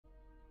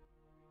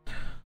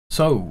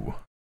So,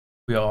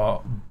 we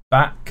are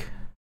back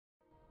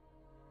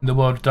in the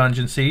world of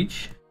Dungeon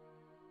Siege.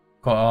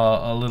 Got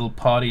our little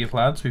party of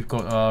lads. We've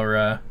got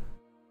our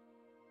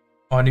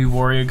new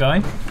warrior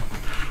guy.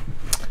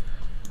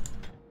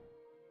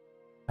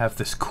 I have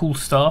this cool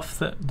staff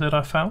that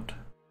I found.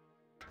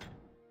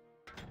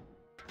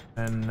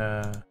 And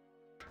yeah,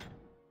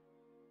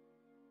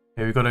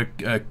 we've got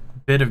a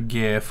bit of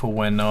gear for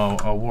when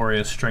our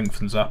warrior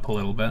strengthens up a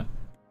little bit.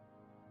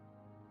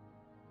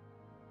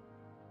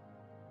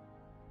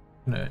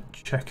 I'm gonna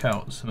check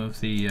out some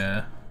of the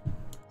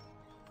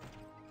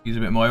these a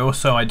bit more.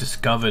 Also, I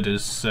discovered,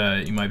 as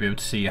you might be able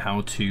to see,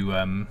 how to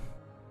God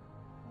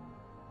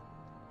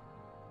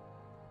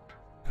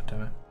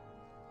damn it.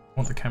 I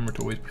want the camera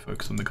to always be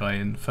focused on the guy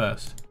in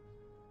first.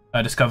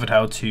 I discovered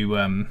how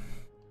to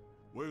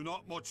we're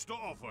not much to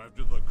offer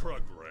after the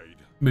Krug raid.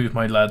 Move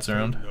my lads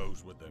around. Who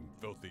knows what them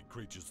filthy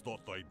creatures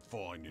thought they'd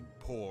find in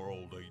poor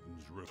old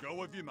Eaton's Roost.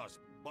 Go if you must,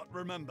 but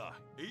remember,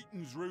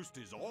 Eaton's Roost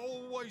is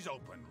always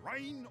open,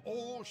 rain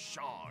or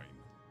shine.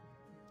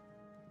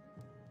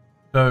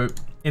 So,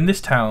 in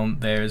this town,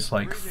 there's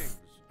like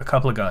a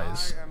couple of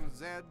guys. I am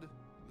Zed,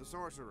 the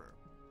sorcerer,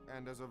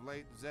 and as of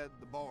late, Zed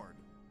the Bard.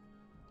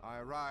 I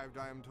arrived,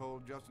 I am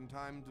told, just in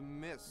time to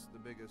miss the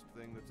biggest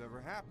thing that's ever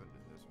happened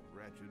in this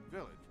wretched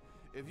village.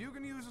 If you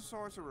can use a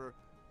sorcerer,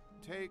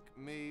 take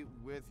me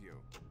with you.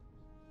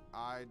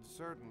 I'd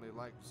certainly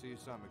like to see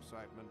some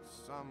excitement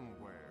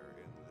somewhere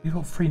in this. You've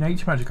got free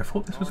nature magic. I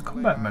thought this was a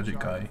combat magic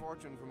guy.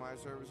 Fortune for my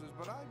services,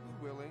 but I'd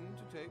be willing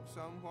to take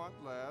somewhat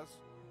less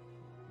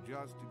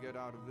just to get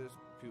out of this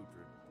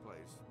putrid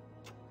place.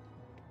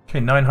 Okay,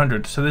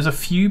 900. So there's a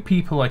few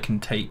people I can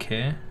take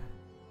here.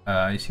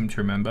 I seem to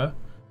remember.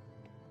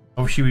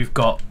 Obviously, we've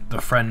got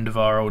the friend of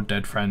our old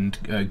dead friend,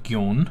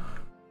 Gyorn.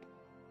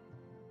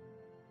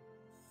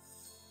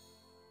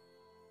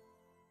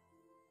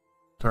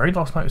 The raid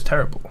last night was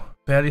terrible.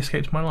 Barely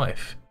escaped my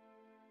life.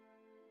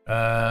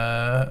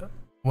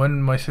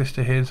 When my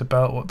sister hears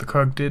about what the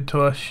Krug did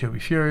to us, she'll be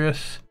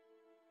furious.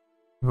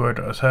 Word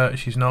I was hurt,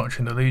 she's an archer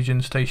in the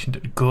Legion, stationed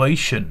at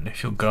Glacian.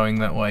 If you're going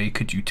that way,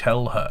 could you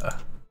tell her?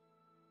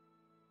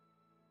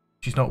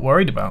 She's not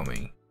worried about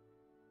me.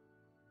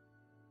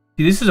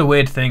 See, this is a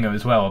weird thing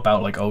as well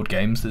about like old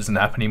games that doesn't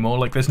happen anymore.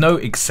 Like, there's no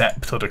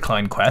accept or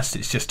decline quest.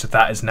 It's just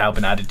that has now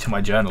been added to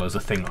my journal as a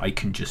thing I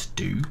can just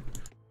do.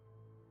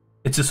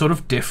 It's a sort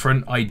of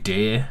different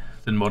idea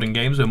than modern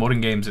games. Where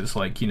modern games, it's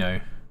like, you know,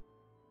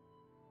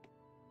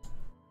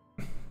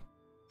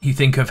 you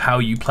think of how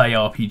you play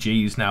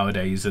RPGs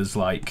nowadays as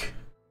like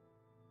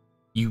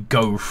you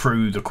go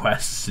through the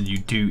quests and you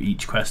do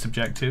each quest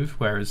objective,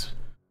 whereas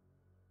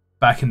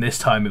back in this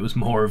time it was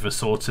more of a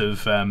sort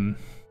of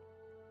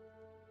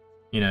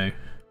you know,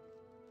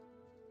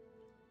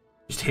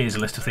 just here's a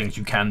list of things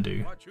you can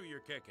do. Watch who you're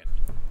kicking.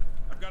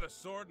 I've got a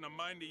sword and a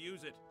mind to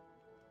use it.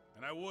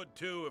 And I would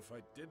too if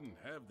I didn't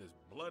have this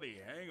bloody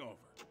hangover.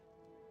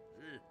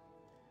 Gee.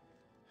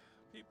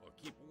 People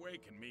keep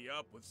waking me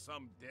up with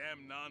some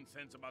damn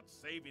nonsense about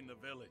saving the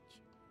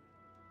village.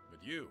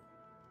 But you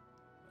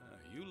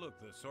look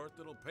the sort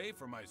that'll pay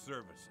for my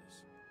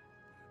services.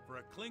 For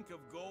a clink of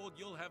gold,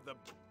 you'll have the...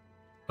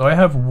 So I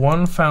have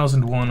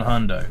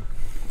 1,100.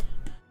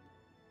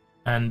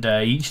 And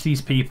each of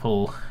these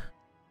people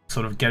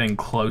sort of getting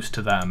close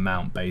to that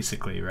amount,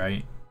 basically,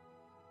 right?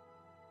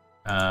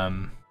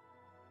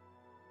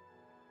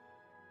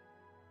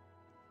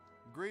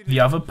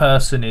 The other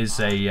person is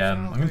a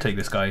I'm gonna take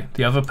this guy.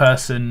 The other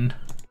person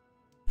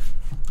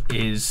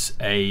is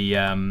a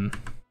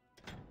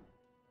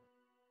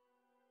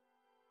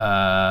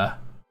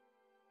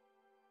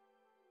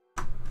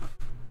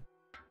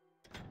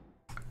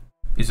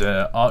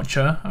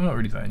archer. I'm not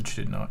really that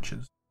interested in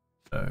archers.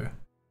 So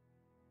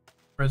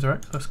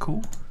resurrect, that's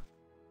cool.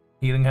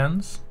 Healing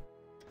hands.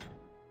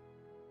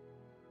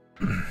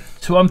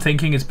 So what I'm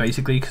thinking is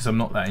basically, because I'm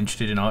not that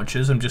interested in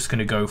archers, I'm just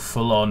gonna go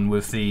full on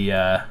with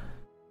the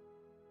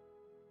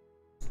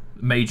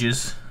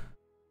mages,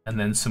 and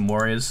then some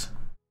warriors.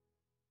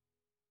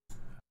 I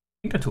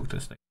think I talked to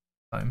this next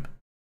time.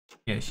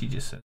 Yeah, she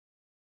just said.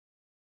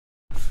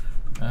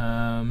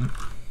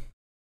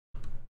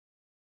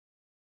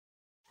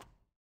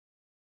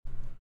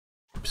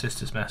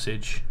 Sister's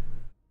message.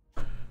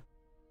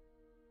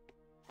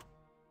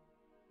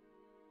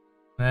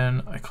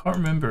 Then I can't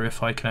remember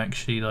if I can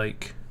actually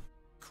like.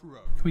 Can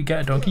we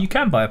get a donkey? You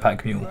can buy a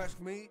pack mule.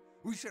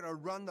 We should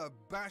have run the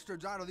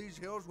bastards out of these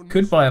hills when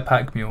Could buy a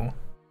pack mule.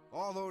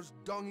 All those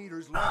dung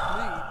eaters left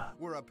me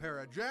were a pair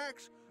of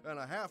jacks and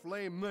a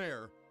half-lame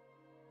mare.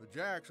 The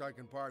jacks I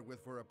can part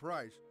with for a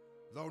price,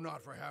 though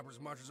not for half as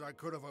much as I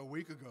could have a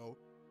week ago.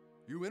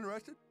 You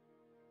interested?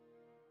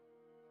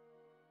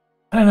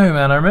 I don't know,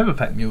 man. I remember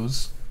pack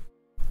mules.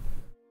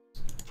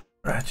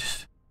 I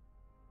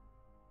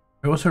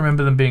also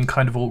remember them being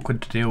kind of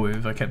awkward to deal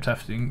with. You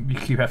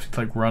keep having to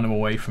like run them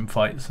away from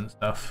fights and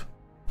stuff.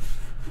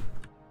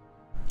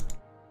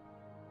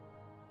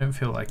 I don't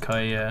feel like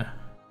I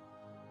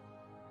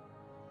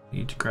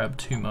need to grab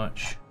too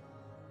much.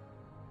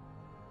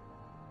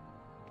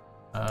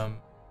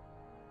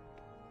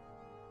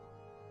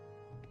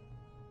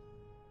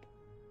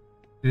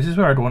 This is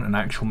where I'd want an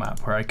actual map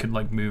where I could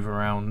like move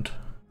around.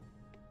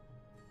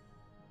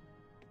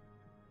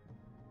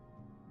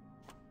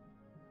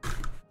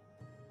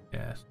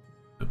 Yes.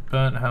 The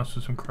burnt house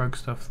with some Krug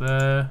stuff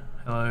there.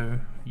 Hello,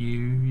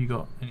 you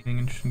got anything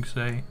interesting to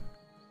say?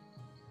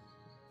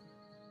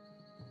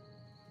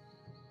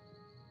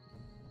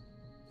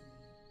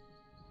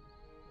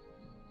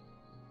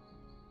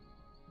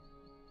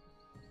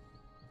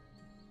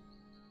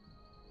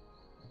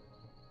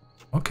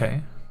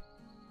 Okay.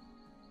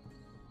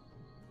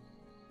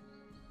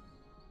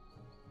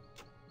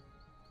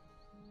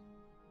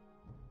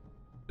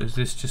 Is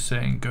this just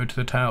saying go to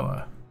the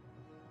tower?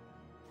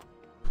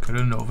 Go to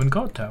the Northern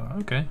God Tower,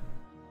 okay.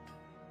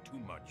 Too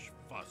much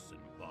fuss and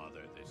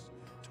bother this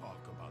talk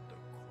about the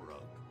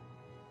Krug.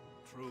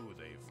 True,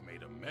 they've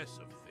made a mess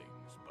of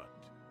things, but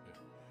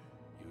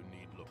you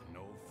need look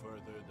no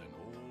further than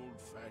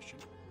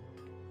old-fashioned.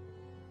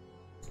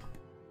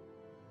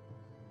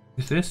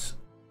 Is this?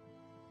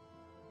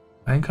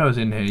 I think I was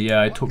in here.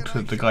 Yeah, I talked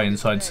to the guy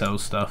inside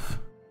sells stuff.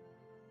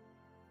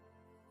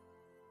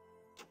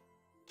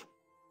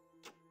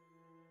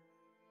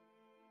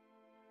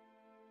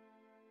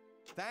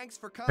 Thanks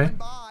for coming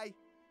by.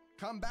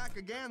 Come back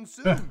again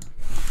soon. Yeah.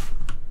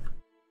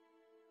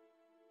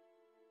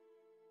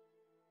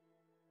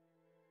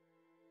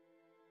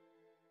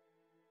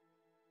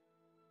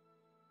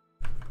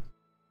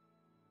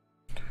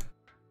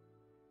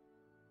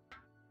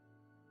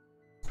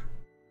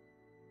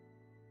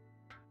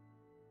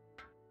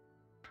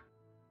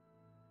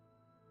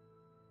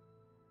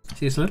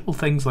 See, it's little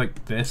things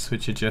like this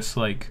which are just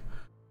like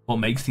what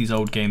makes these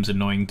old games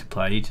annoying to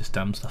play, just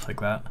dumb stuff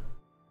like that.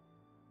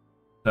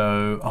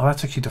 So, oh,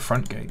 that's actually the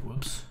front gate.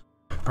 Whoops.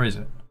 Or is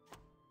it?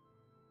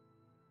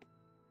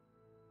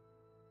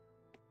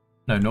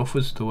 No, north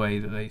was the way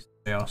that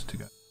they asked to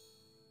go.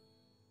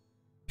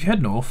 If you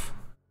head north,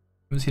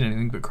 I haven't seen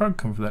anything but Krug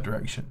come from that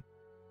direction.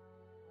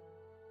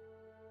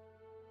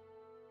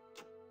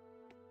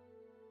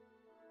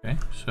 Okay,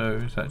 so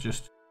is that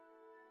just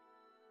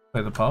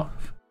clear the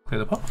path? Clear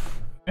the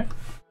path. Okay.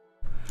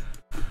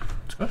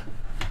 That's good.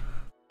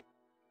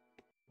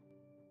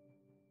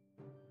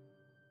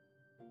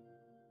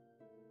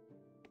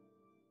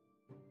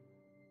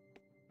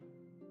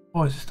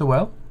 Oh, is this the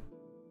well?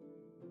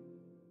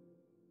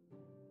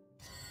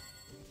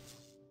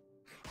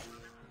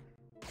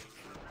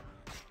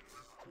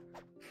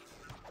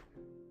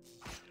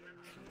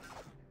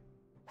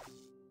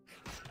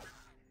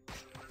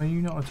 Are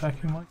you not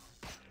attacking Mike?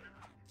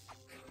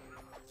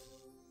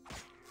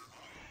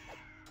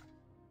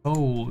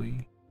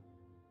 Holy.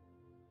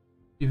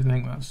 You even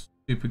think that's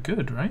super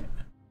good, right?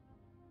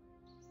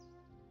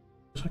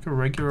 It's like a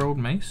regular old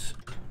mace.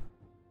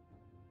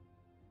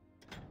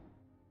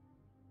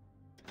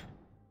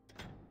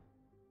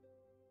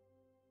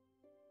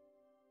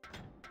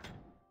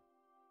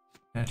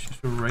 Yeah, it's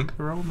just a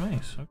regular old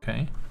mace,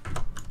 okay.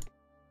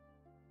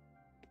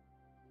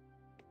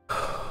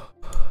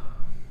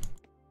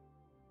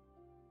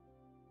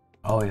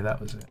 Oh yeah, that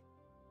was it.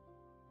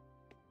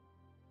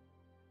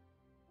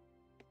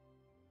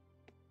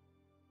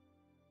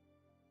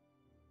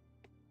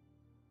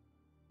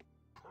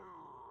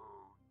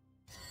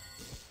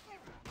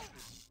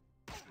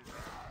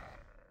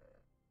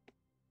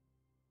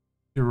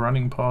 You're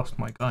running past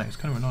my guy, it's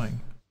kind of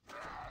annoying.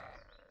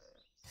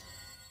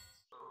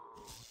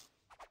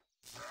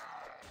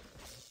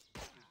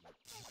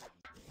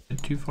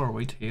 Too far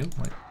away to heal?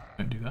 Like,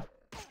 don't do that.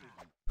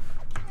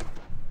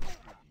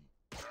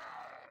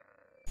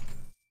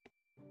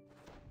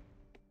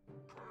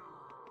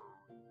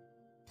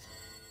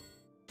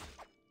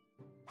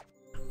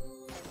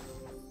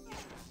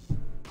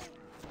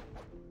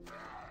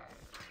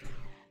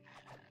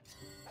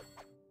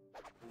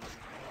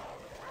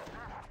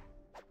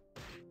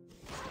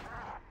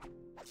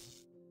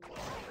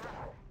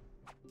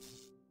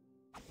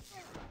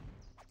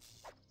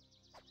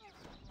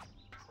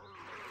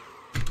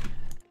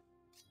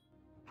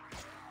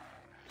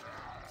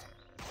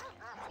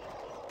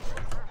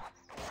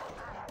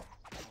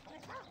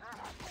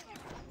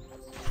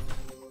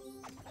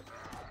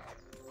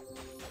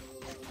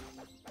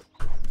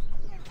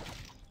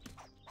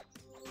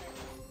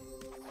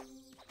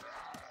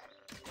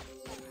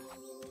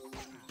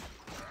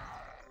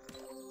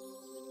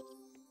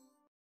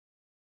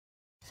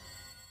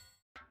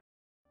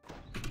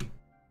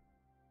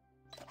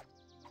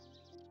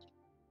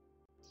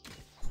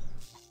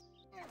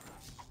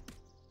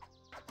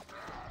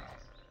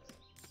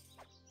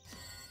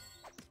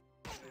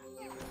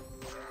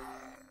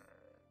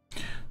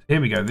 Here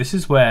we go. This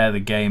is where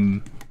the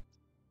game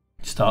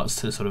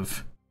starts to sort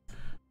of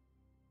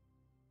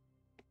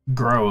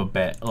grow a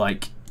bit.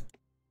 Like,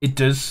 it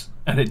does,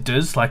 and it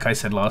does, like I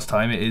said last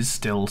time, it is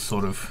still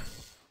sort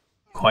of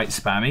quite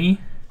spammy.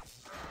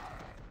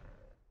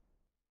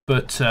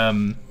 But,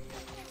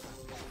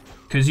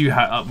 because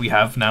we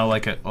have now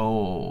like a,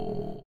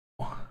 oh.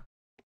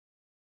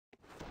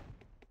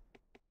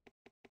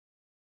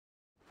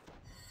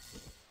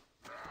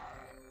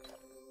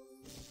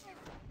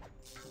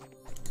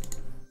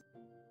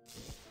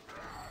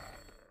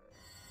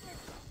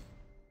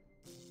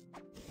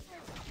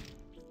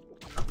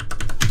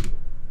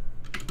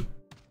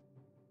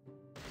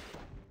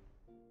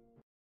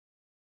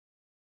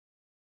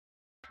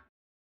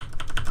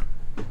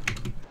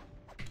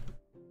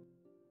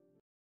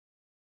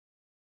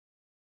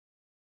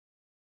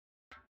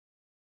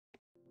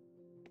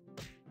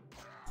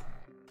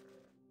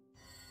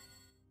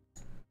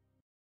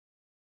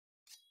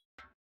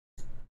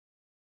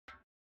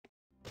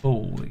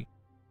 Holy.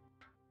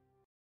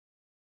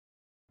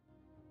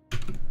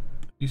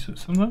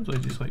 Sometimes I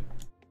just like...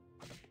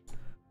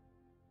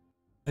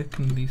 How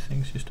come these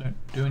things just don't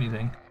do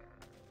anything?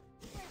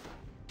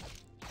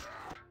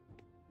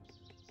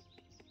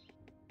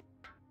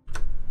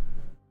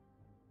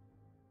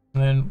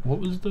 And then what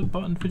was the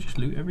button for just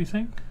loot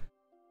everything?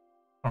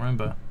 I can't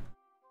remember.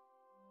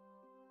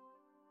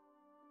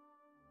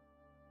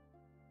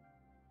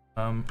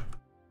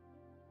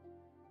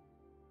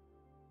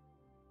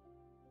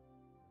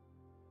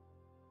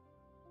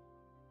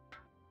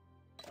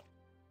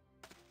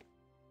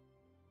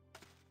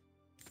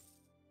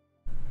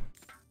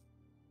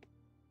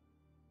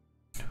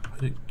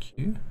 Was it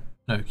Q?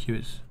 No, Q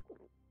is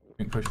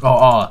drink push. Oh,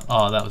 R.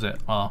 R, that was it.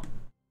 R.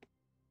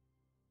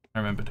 I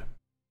remembered.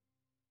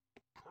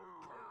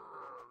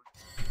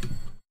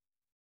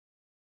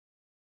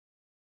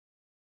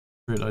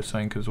 Realised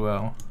something as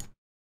well.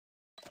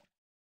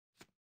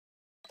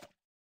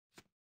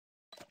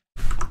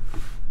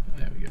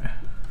 There we go.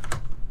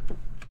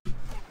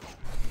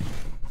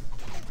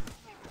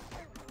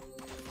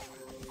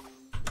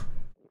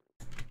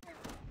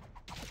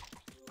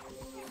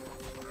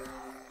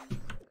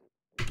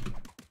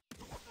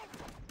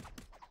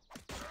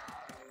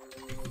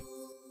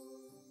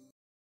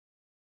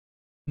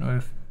 I don't know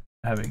if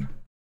having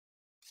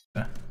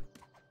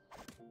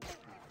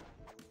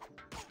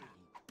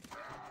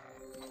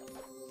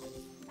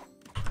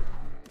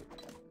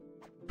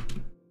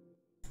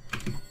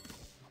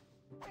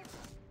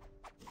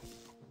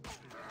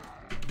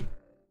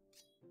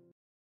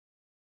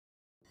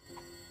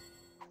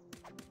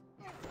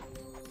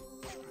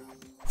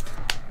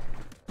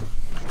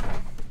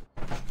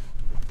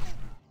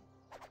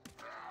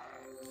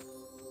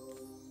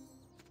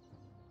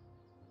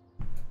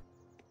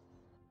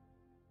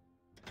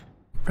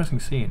pressing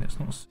C and it's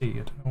not C. I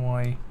don't know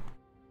why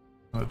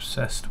I'm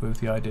obsessed with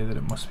the idea that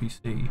it must be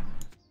C.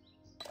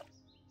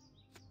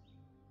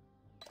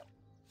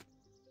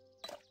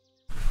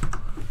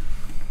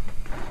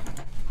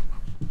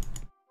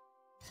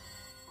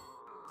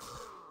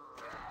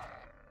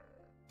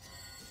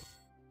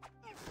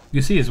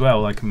 You see as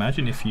well, like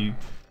imagine if you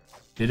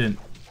didn't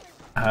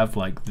have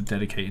like the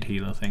dedicated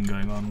healer thing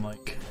going on,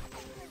 like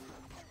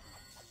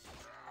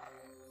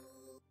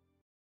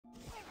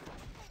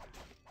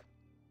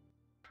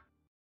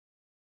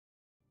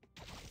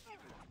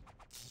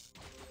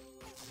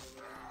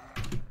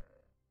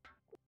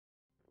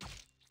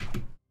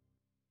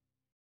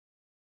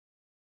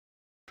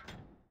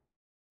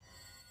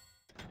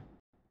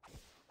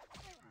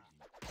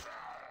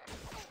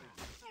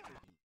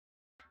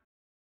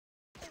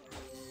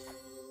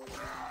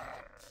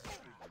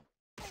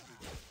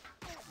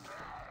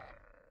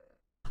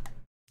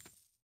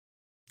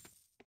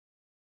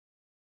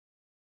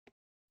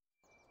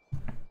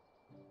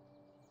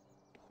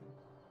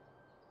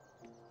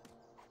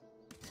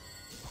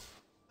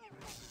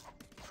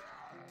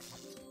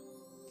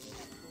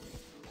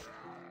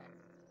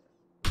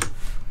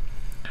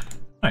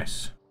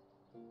nice.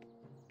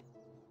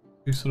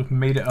 We sort of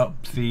made it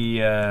up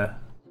the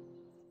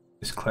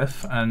this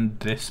cliff, and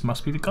this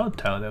must be the guard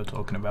tower they were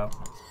talking about.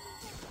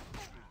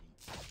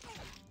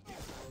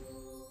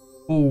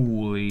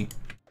 Holy.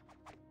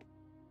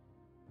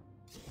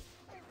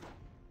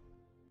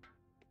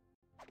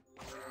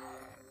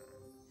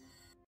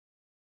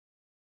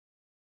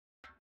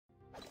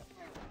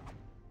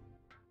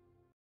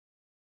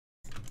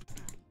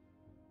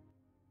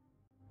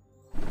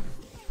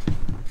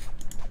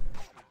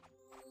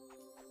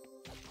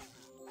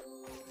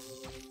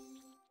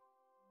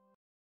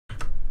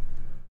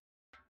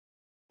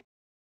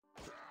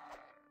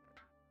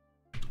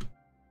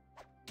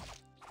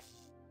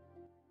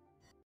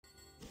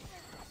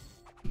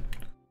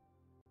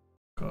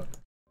 God,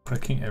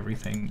 clicking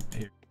everything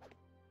here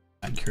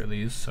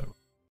accurately is so.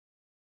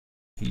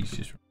 He's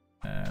just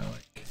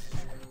like.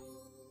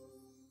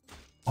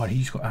 Oh,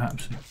 he's got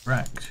absolutely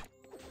wrecked.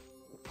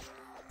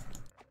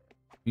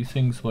 These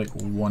things like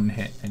one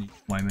hit and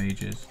my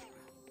mages.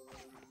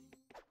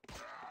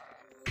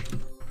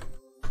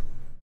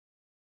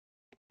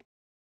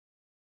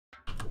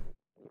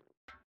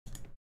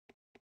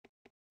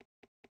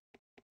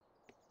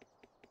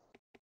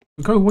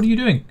 Go, what are you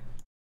doing?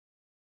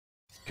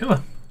 Kill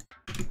her.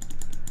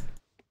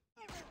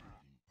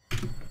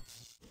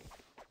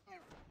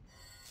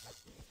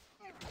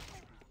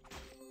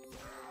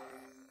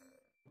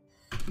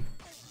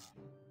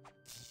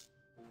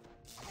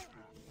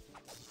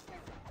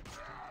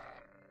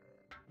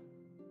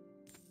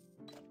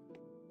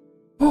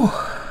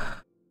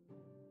 Oh.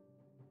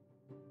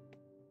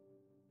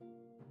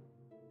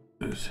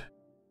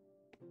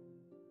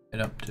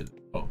 Head up to the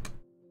top.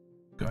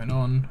 What's going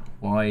on?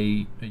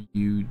 Why are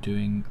you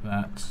doing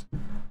that?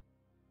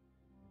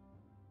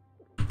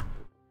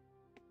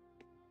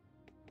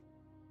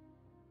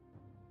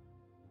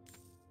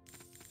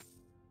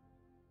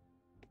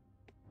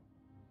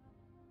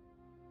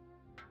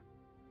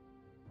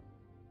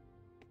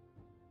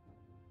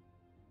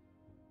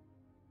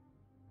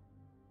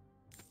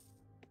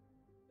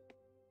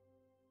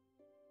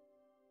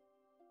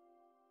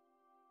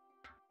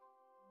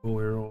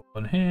 We're all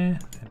on here.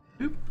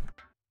 And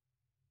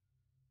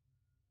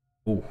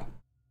oh.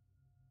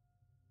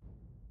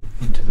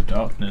 Into the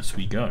darkness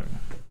we go.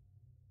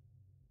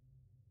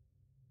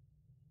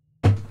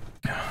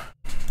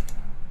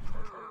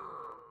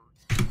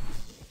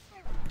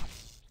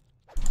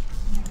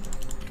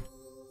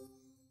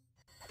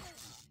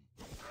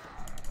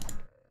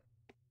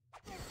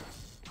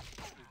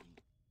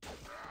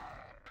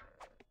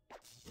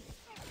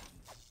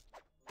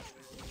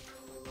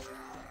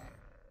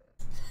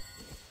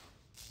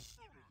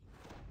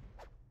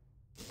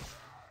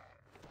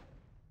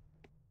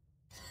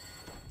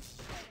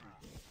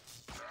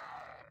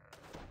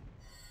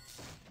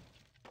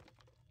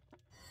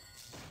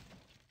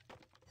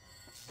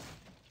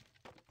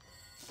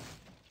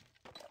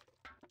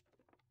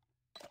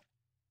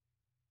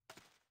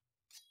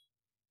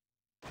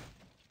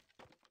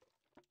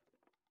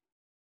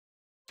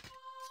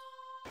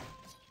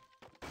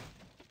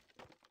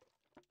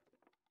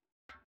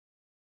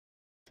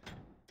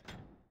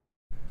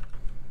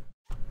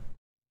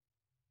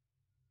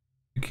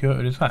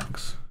 Secured his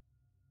axe.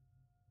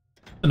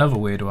 Another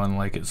weird one,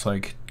 like it's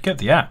like, get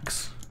the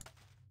axe.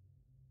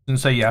 It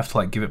doesn't say you have to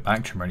like give it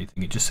back to him or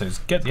anything, it just says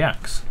get the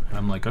axe. And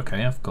I'm like,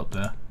 okay, I've got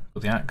the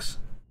axe.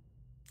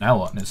 Now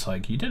what? And it's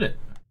like, you did it.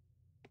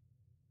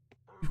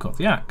 You've got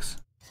the axe.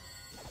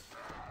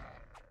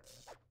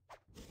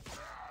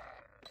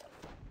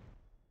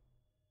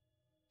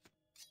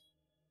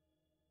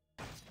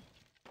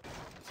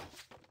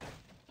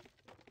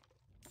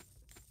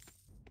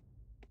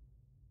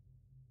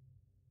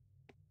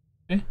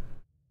 Okay.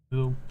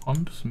 Little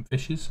pond, some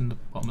fishes in the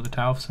bottom of the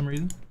tower for some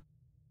reason.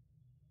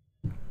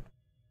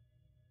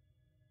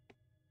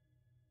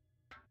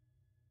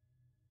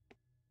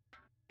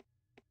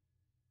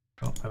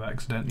 Oh, I've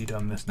accidentally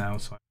done this now,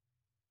 so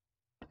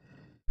I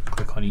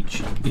click on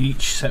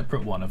each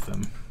separate one of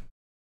them.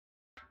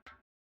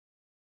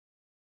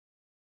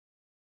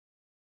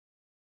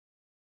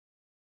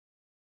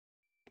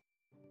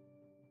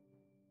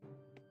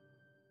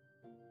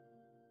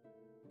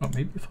 Oh,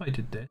 maybe if I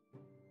did this,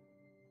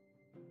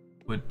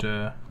 it would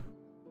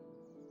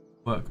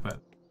work better,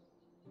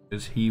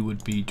 because he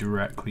would be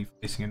directly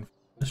facing in.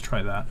 Let's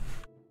try that.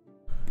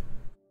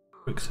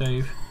 Quick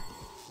save.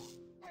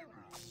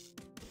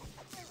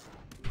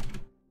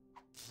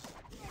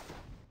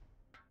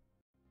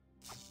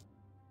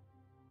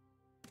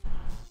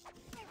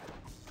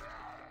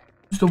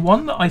 Does the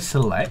one that I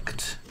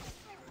select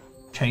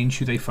change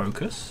who they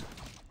focus?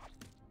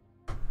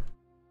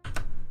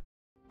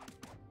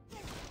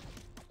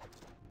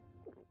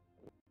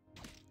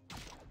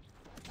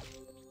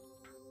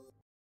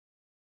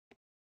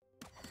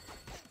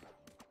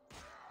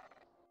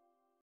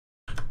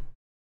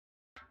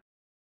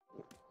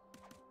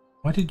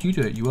 Why did you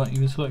do it? You weren't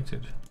even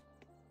selected.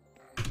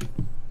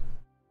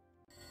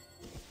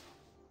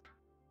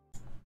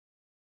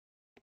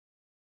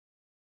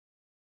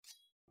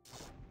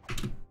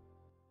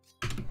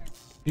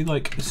 You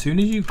like, as soon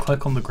as you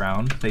click on the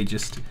ground, they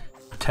just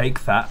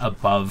take that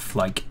above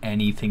like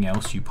anything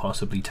else you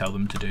possibly tell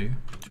them to do.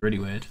 It's really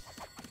weird.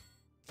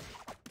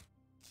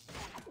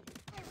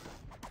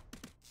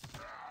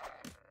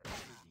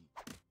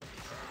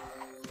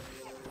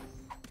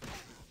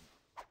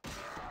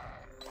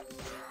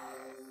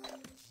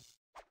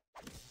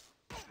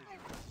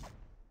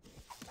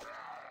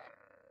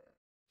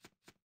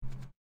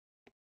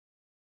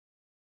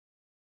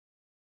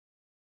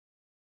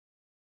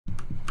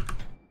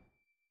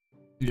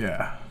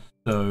 Yeah,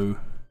 so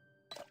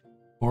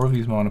 4 of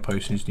these mana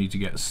potions need to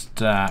get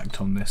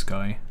stacked on this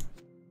guy.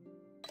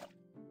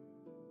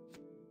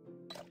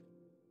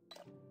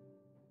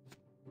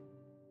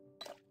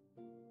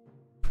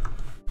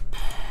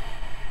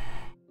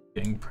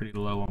 Getting pretty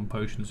low on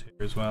potions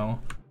here as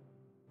well.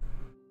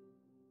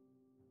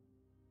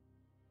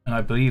 And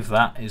I believe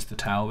that is the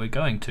tower we're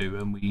going to,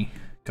 and we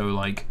go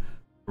like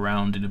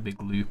around in a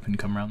big loop and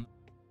come around.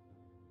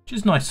 Which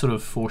is nice sort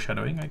of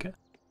foreshadowing, I guess.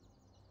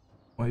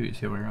 Maybe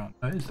it's the other way around.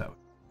 Oh, it is that way.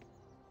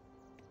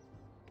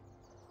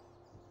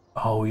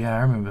 Oh yeah, I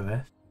remember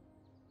this.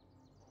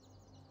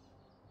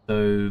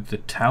 So the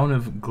town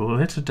of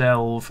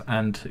Glitterdelve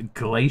and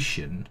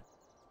Glacian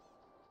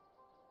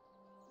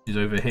is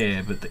over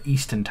here, but the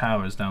eastern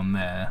tower is down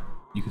there.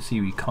 You can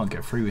see we can't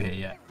get through here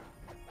yet.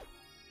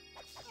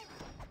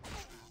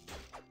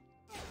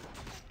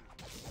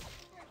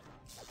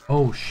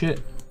 Oh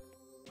shit.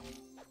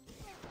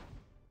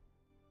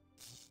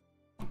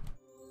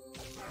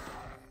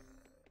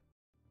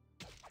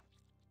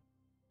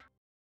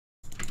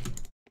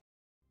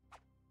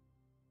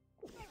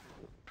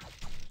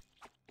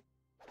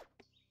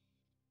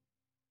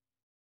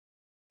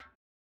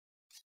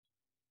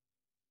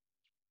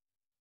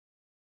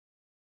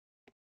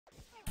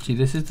 See,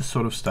 this is the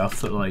sort of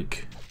stuff that,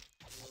 like,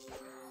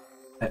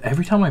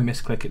 every time I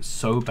misclick, it's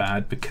so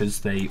bad because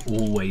they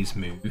always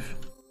move.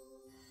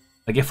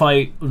 Like, if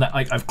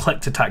I've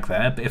clicked attack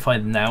there, but if I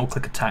now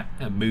click attack,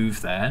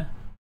 move there,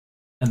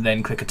 and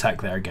then click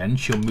attack there again,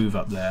 she'll move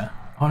up there.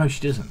 Oh no,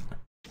 she doesn't.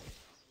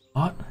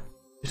 What?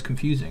 It's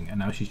confusing, and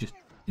now she's just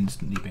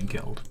instantly been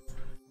killed.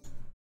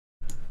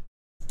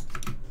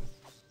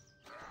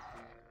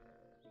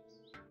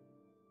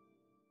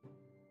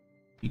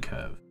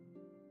 Curve.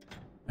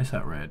 Why is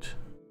that red?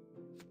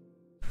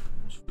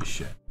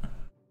 Shit.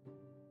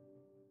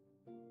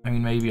 I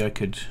mean, maybe I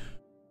could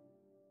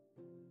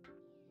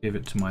give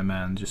it to my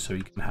man just so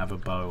he can have a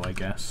bow, I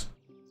guess.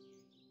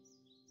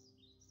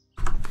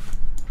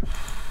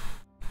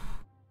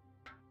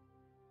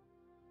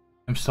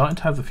 I'm starting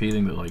to have the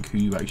feeling that like who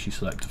you actually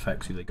select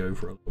affects who they go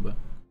for a little bit.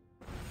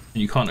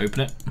 And you can't open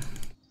it.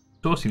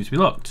 The door seems to be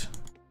locked.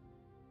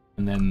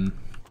 And then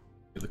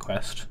get the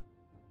quest.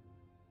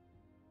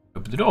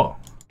 Open the door.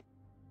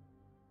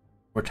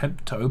 Or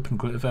attempt to open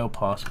Glittervale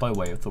Pass by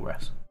way of the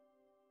west.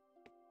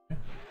 Okay.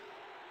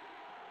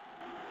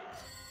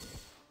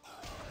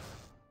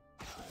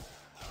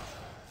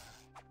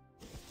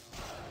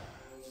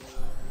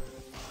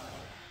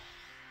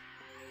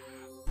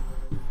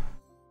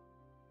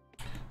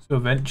 So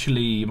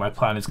eventually my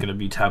plan is going to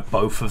be to have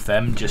both of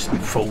them just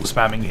full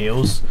spamming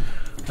heals,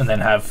 and then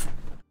have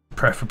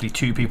preferably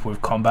 2 people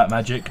with combat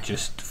magic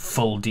just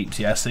full deep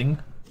CSing.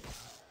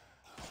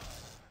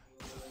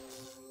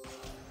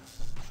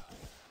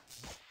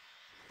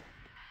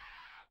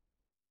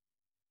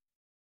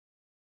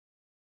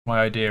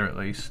 My idea, at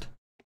least.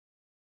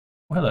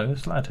 Well, hello,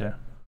 there's a lad here.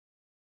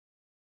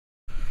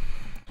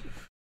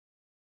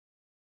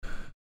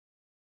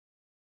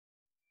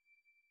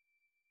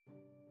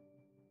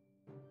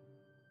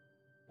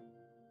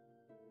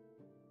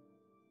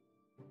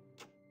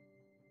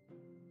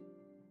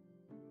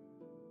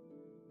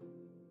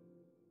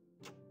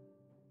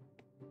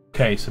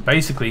 Okay, so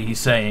basically he's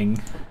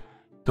saying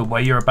the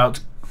way you're about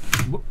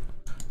to...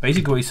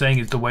 Basically what he's saying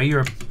is the way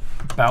you're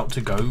about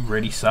to go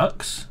really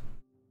sucks.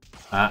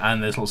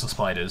 And there's lots of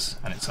spiders,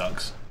 and it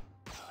sucks.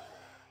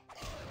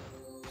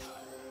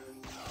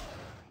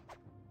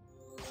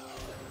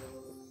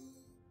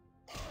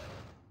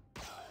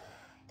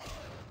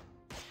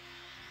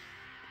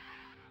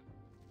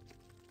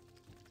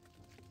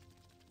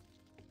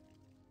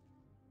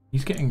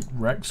 He's getting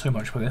wrecked so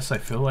much by this, I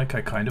feel like I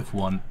kind of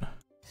want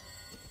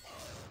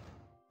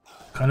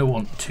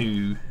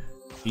 2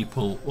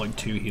 people, like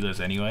 2 healers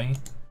anyway.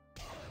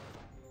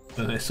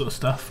 For this sort of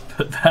stuff,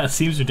 but that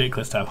seems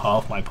ridiculous to have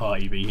half my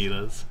party be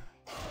healers.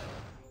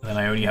 And then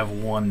I only have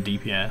 1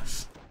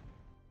 DPS.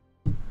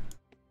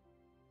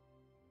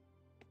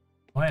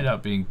 Might end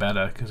up being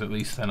better, because at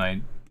least then I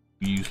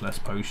use less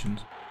potions.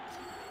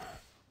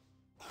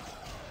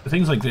 For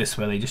things like this,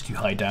 where they just do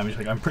high damage,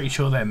 like I'm pretty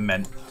sure they're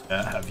meant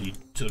to have you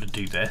sort of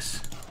do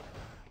this.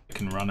 You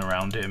can run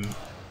around him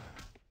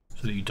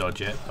so that you dodge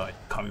it, but I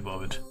can't be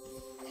bothered.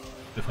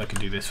 If I can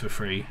do this for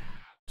free,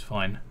 it's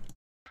fine.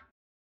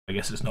 I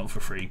guess it's not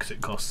for free because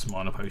it costs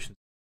mana potions.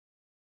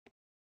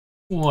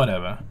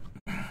 Whatever.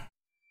 Here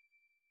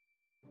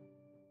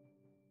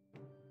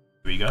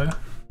we go.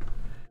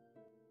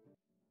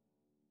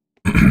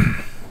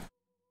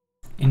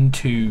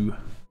 Into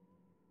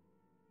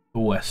the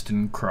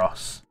Western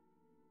Cross.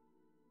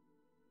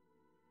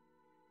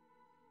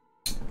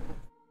 So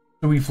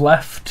we've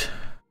left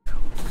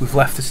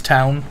this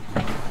town.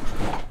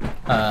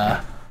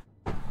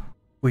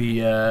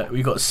 We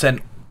got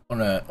sent on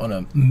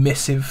a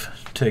missive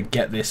to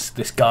get this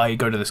guy,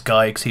 go to this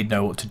guy because he'd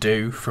know what to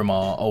do, from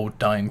our old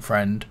dying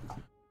friend.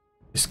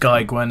 This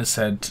guy, Gwen, has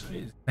said,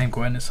 his name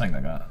Gwen is something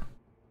like that.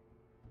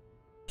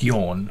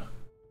 Bjorn.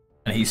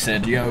 And he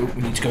said, yo,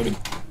 we need to go to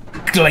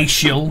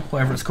Glacial,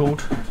 whatever it's called,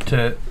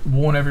 to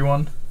warn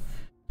everyone.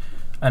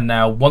 And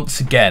now, once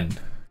again,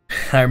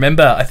 I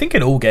remember, I think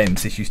in all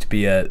games this used to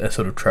be a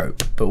sort of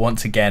trope, but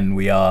once again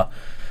we are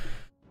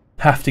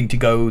having to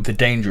go the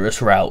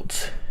dangerous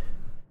route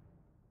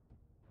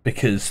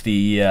because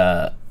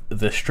the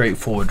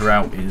straightforward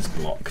route is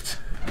blocked.